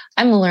birthday.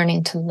 I'm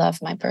learning to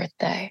love my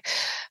birthday.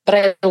 But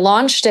I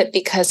launched it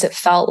because it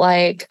felt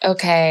like,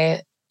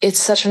 okay, it's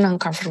such an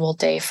uncomfortable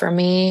day for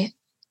me.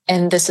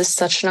 And this is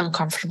such an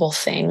uncomfortable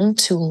thing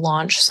to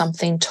launch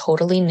something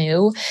totally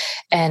new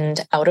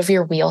and out of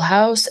your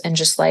wheelhouse and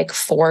just like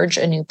forge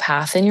a new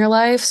path in your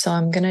life. So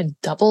I'm going to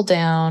double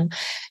down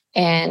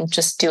and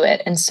just do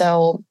it. And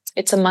so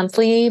it's a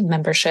monthly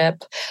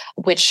membership,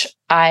 which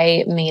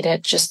I made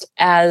it just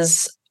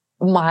as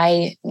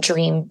my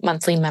dream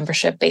monthly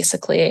membership.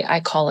 Basically, I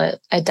call it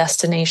a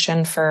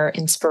destination for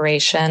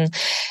inspiration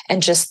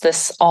and just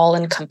this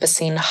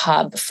all-encompassing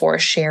hub for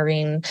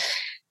sharing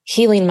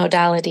healing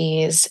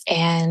modalities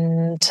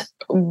and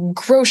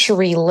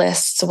grocery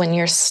lists when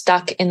you're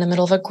stuck in the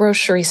middle of a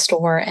grocery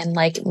store and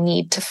like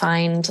need to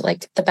find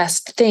like the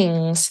best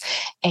things,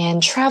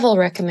 and travel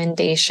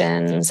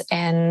recommendations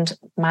and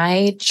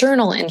my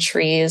journal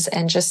entries.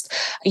 And just,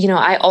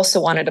 I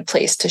also wanted a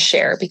place to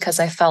share because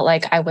I felt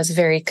like I was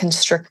very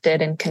constricted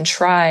and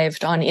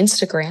contrived on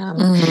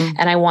Instagram.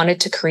 And I wanted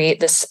to create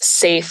this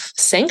safe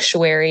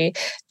sanctuary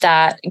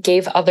that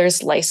gave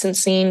others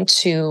licensing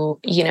to,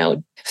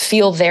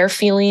 feel their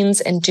feelings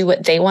and do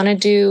what they want to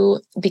do,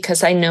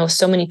 because I know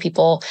so many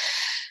people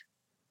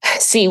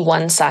see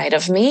one side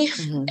of me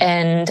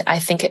and I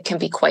think it can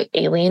be quite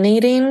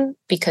alienating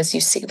because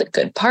you see the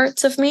good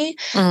parts of me,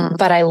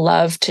 but I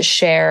love to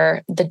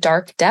share the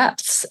dark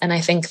depths. And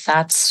I think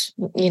that's,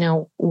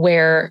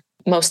 where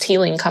most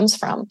healing comes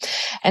from.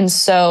 And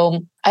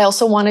so I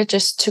also wanted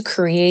just to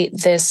create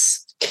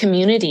this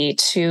community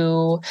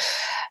to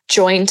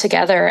join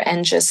together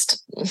and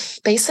just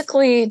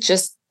basically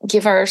just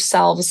give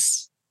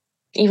ourselves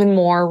even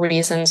more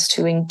reasons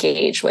to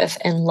engage with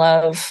and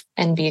love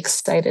and be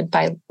excited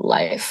by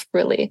life,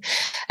 really.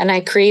 And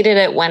I created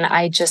it when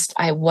I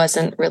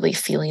wasn't really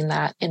feeling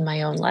that in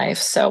my own life.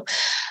 So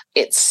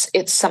it's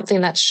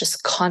something that's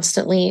just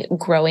constantly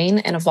growing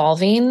and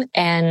evolving.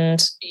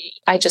 And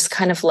I just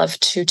kind of love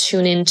to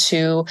tune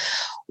into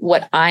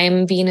what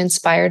I'm being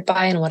inspired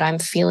by and what I'm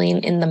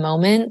feeling in the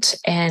moment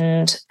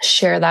and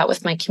share that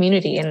with my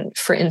community. And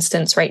for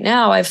instance, right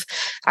now, I've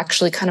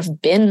actually kind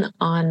of been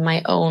on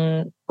my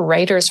own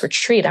writer's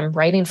retreat. I'm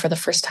writing for the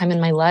first time in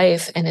my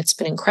life, and it's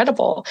been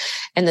incredible.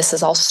 And this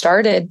has all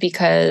started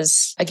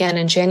because, again,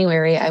 in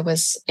January, I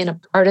was in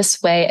an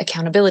Artist's Way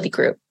accountability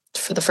group.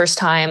 For the first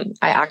time,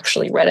 I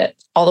actually read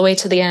it all the way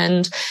to the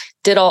end,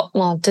 did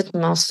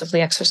most of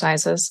the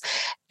exercises,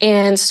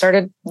 and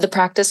started the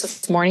practice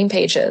of morning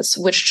pages,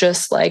 which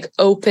just like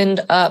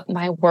opened up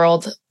my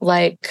world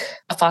like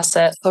a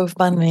faucet. So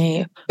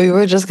funny. We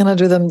were just going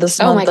to do them this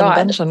month in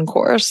Invention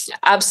course.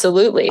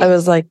 Absolutely. I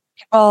was like,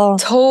 oh,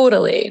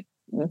 totally.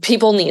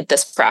 People need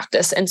this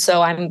practice. And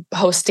so I'm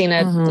hosting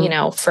it,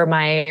 for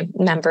my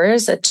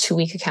members, a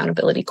 2-week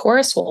accountability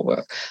course.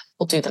 We'll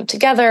do them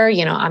together.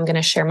 I'm going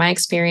to share my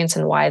experience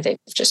and why they've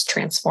just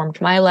transformed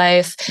my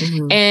life.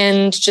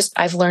 And just,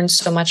 I've learned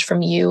so much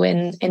from you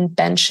in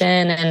Benchen.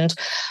 And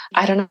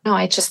I don't know,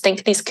 I just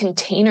think these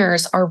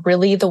containers are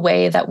really the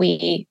way that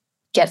we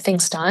get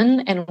things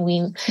done, and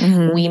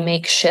we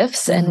make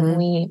shifts and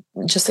we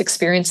just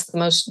experience the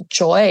most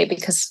joy,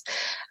 because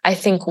I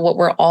think what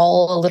we're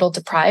all a little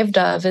deprived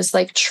of is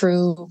like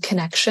true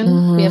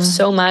connection. We have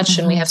so much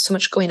and we have so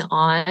much going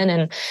on,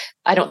 and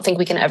I don't think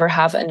we can ever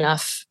have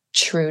enough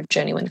true,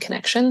 genuine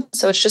connection.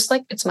 So it's just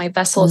like, it's my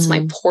vessel, it's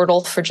my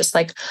portal for just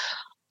like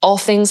all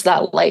things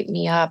that light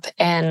me up.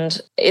 And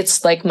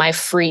it's like my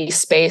free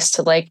space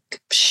to like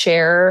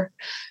share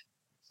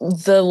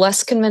the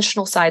less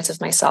conventional sides of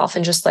myself.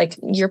 And just like,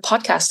 your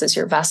podcast is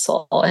your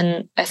vessel.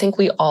 And I think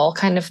we all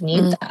kind of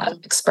need that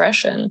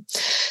expression.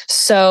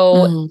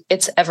 So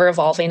it's ever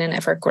evolving and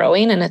ever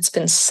growing. And it's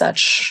been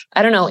such,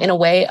 I don't know, in a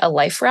way, a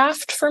life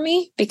raft for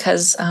me,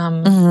 because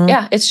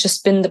it's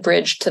just been the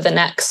bridge to the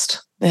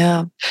next.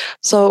 Yeah.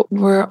 So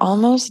we're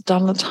almost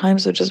done with time.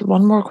 So just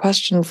one more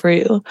question for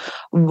you.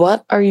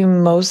 What are you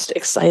most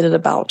excited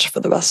about for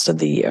the rest of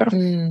the year?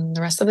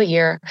 The rest of the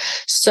year.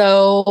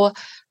 So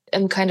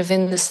I'm kind of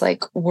in this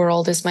like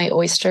world is my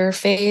oyster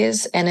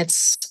phase. And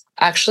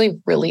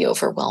actually really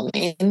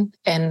overwhelming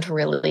and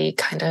really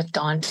kind of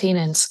daunting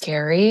and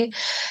scary.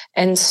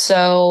 And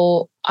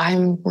so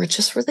we're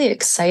just really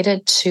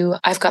excited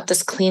I've got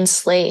this clean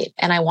slate,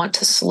 and I want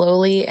to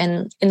slowly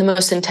and in the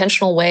most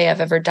intentional way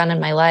I've ever done in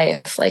my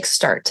life, like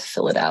start to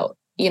fill it out,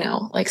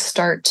 like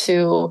start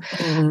to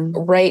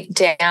write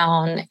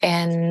down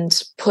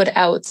and put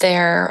out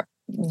there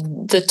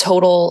the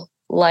total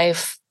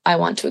life I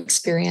want to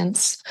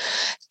experience.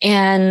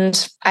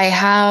 And I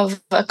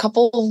have a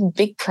couple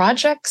big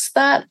projects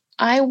that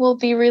I will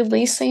be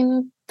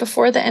releasing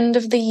before the end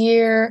of the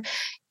year.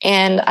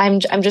 And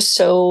I'm just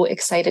so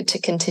excited to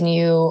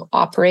continue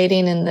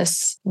operating in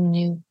this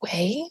new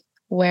way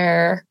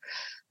where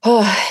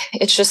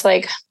it's just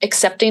like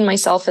accepting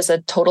myself as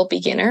a total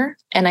beginner.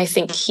 And I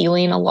think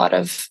healing a lot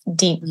of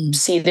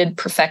deep-seated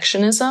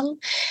perfectionism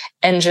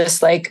and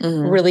just like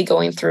really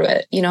going through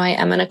it. I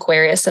am an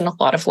Aquarius in a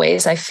lot of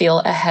ways. I feel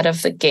ahead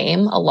of the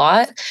game a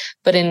lot,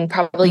 but in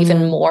probably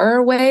even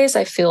more ways,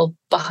 I feel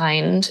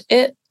behind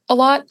it a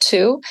lot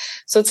too.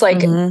 So it's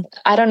like,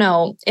 I don't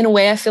know, in a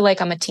way, I feel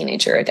like I'm a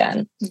teenager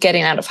again,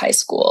 getting out of high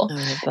school. I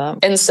love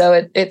that. And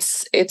so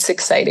it's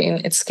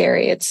exciting. It's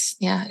scary. It's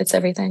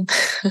everything.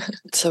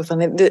 It's so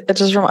funny.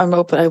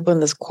 I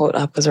opened this quote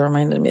up because it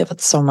reminded me of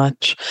it so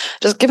much.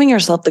 Just giving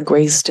yourself the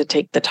grace to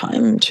take the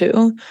time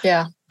to.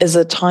 Yeah. Is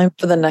it time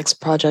for the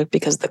next project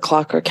because the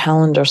clock or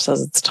calendar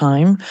says it's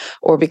time,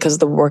 or because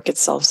the work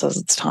itself says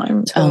it's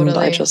time? Totally. And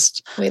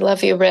we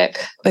love you,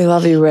 Rick. We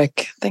love you,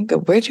 Rick. Think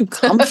of where'd you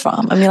come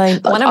from? I mean, I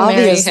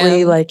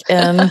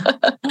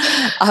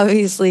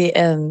obviously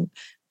in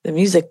the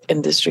music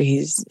industry,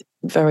 he's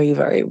very,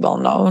 very well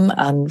known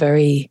and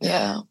very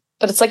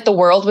But it's like the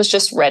world was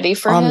just ready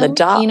for him,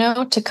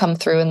 to come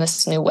through in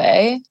this new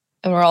way,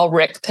 and we're all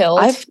Rick pilled.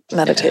 I've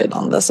meditated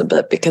on this a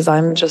bit because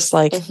I'm just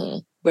like.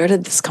 Where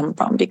did this come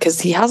from? Because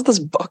he has this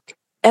book.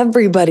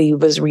 Everybody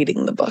was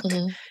reading the book.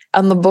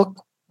 And the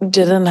book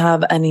didn't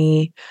have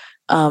any,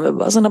 it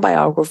wasn't a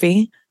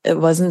biography. It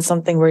wasn't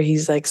something where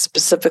he's like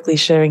specifically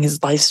sharing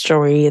his life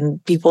story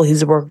and people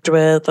he's worked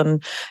with.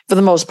 And for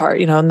the most part,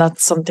 and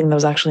that's something that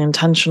was actually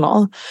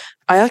intentional.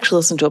 I actually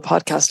listened to a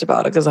podcast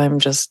about it because I'm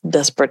just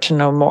desperate to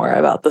know more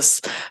about this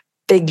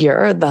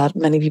figure that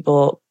many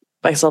people,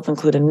 myself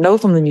included, know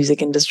from the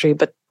music industry,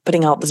 but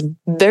putting out this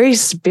very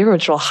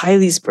spiritual,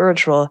 highly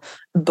spiritual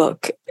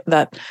book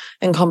that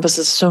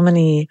encompasses so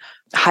many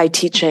high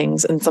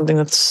teachings and something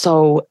that's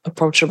so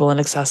approachable and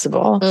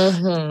accessible.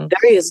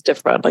 Very is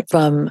different, like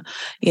from,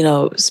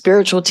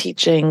 spiritual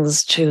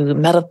teachings to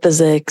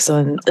metaphysics,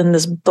 and in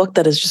this book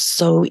that is just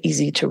so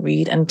easy to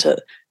read and to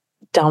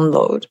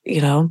download,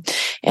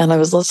 And I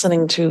was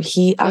listening to,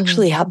 he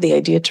actually had the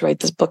idea to write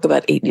this book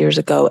about 8 years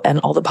ago, and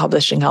all the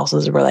publishing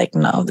houses were like,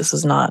 no, this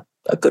is not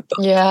a good book.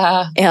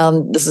 Yeah.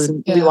 And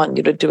we want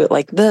you to do it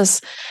like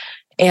this.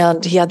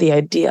 And he had the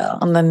idea.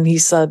 And then he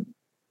said,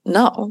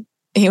 no.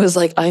 He was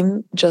like,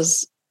 I'm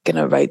just going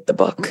to write the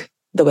book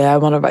the way I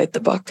want to write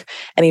the book.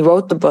 And he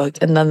wrote the book.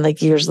 And then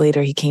like years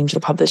later, he came to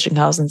the publishing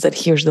house and said,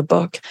 here's the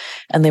book.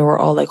 And they were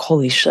all like,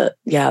 holy shit.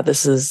 Yeah,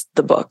 this is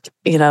the book,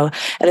 And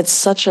it's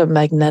such a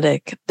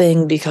magnetic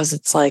thing because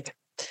it's like,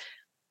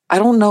 I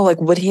don't know, like,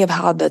 would he have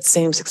had that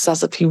same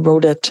success if he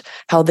wrote it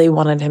how they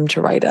wanted him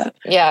to write it?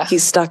 Yeah. He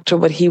stuck to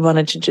what he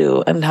wanted to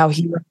do and how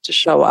he wanted to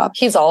show up.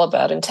 He's all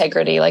about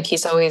integrity. Like,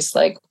 he's always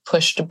like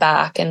pushed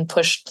back and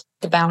pushed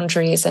the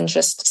boundaries and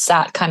just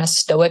sat kind of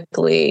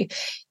stoically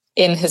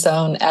in his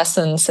own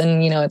essence.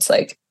 And, it's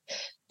like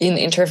in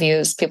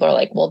interviews, people are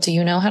like, well, do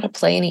you know how to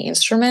play any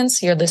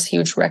instruments? You're this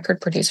huge record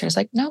producer. He's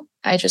like, no,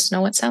 I just know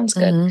what sounds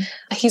good.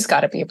 He's got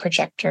to be a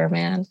projector,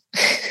 man.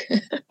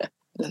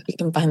 We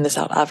can find this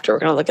out after. We're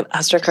going to look at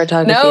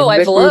astrocartography and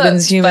Rick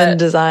Rubin's human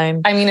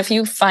design. I mean, if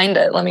you find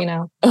it, let me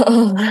know.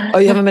 Oh,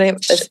 you haven't been able?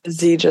 Is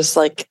he just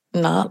like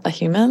not a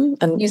human?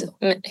 And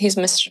he's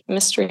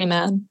mystery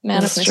man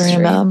of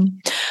mystery.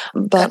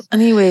 But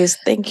anyways,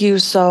 thank you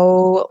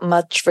so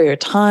much for your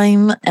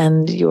time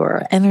and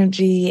your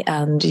energy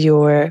and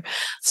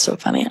so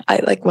funny. I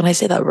like when I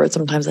say that word,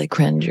 sometimes I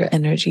cringe, your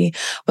energy.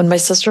 When my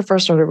sister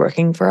first started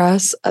working for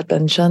us at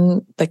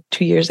Benson, like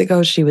 2 years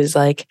ago, she was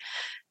like,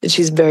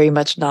 she's very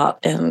much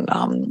not in,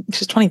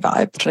 she's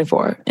 25,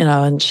 24,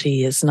 and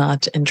she is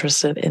not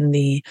interested in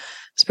the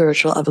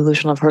spiritual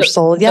evolution of her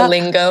soul yet. The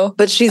lingo.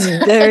 But she's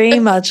very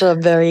much a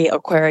very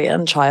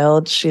Aquarian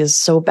child. She is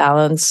so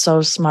balanced,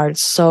 so smart,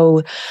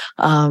 so,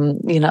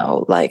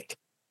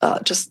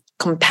 just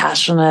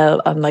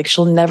compassionate. And like,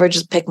 she'll never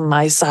just pick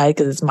my side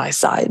because it's my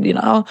side,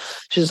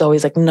 She's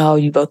always like, no,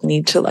 you both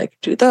need to like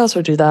do this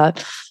or do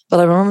that. But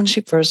I remember when she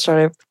first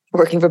started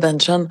working for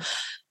Benson,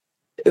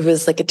 it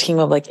was like a team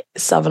of like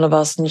 7 of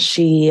us, and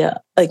she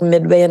like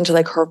midway into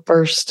like her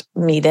first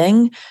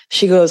meeting,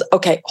 she goes,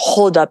 okay,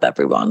 hold up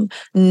everyone.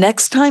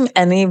 Next time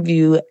any of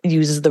you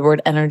uses the word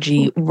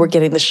energy, we're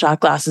getting the shot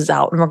glasses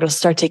out and we're going to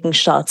start taking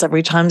shots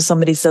every time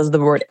somebody says the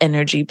word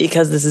energy,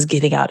 because this is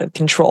getting out of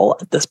control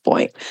at this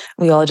point.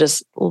 We all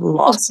just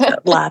lost it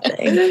laughing.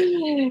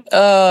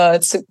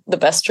 It's the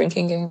best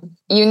drinking game.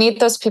 You need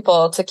those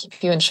people to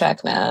keep you in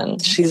check, man.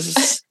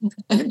 She's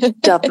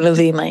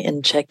definitely my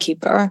in-check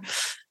keeper.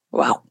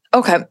 Wow.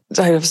 Okay.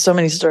 I have so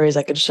many stories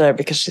I could share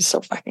because she's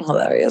so fucking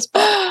hilarious.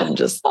 But I'm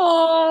just...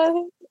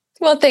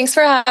 Well, thanks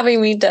for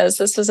having me, Des.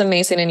 This was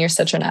amazing, and you're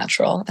such a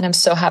natural. And I'm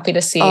so happy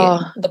to see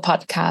the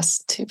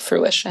podcast to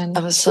fruition.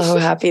 I was so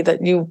happy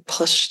that you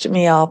pushed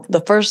me off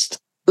the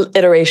first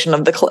iteration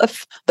of the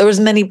cliff. There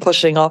was many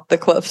pushing off the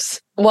cliffs.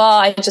 Well,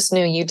 I just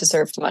knew you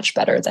deserved much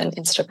better than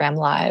Instagram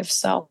Live.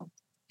 So,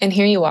 and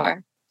here you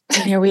are.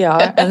 And here we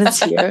are, and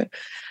it's here.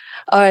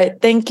 All right.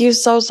 Thank you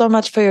so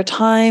much for your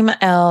time.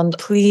 And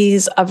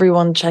please,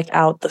 everyone, check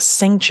out The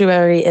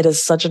Sanctuary. It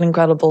is such an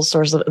incredible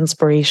source of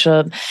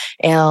inspiration.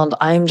 And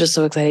I'm just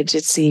so excited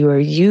to see where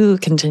you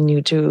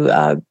continue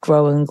to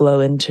grow and glow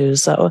into.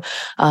 So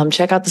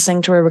check out The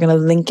Sanctuary. We're going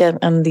to link it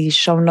in the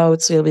show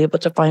notes. You'll be able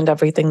to find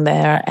everything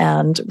there.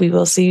 And we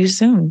will see you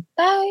soon.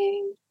 Bye.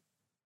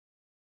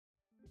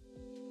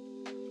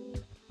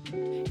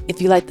 If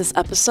you like this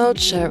episode,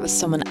 share it with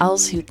someone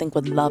else who you think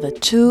would love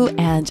it too.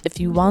 And if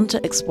you want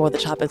to explore the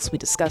topics we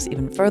discuss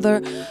even further,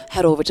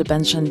 head over to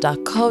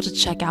benchon.co to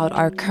check out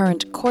our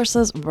current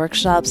courses,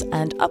 workshops,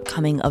 and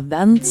upcoming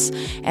events.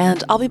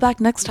 And I'll be back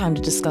next time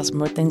to discuss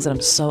more things that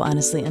I'm so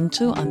honestly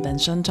into on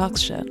Benchon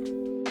Talks Shit.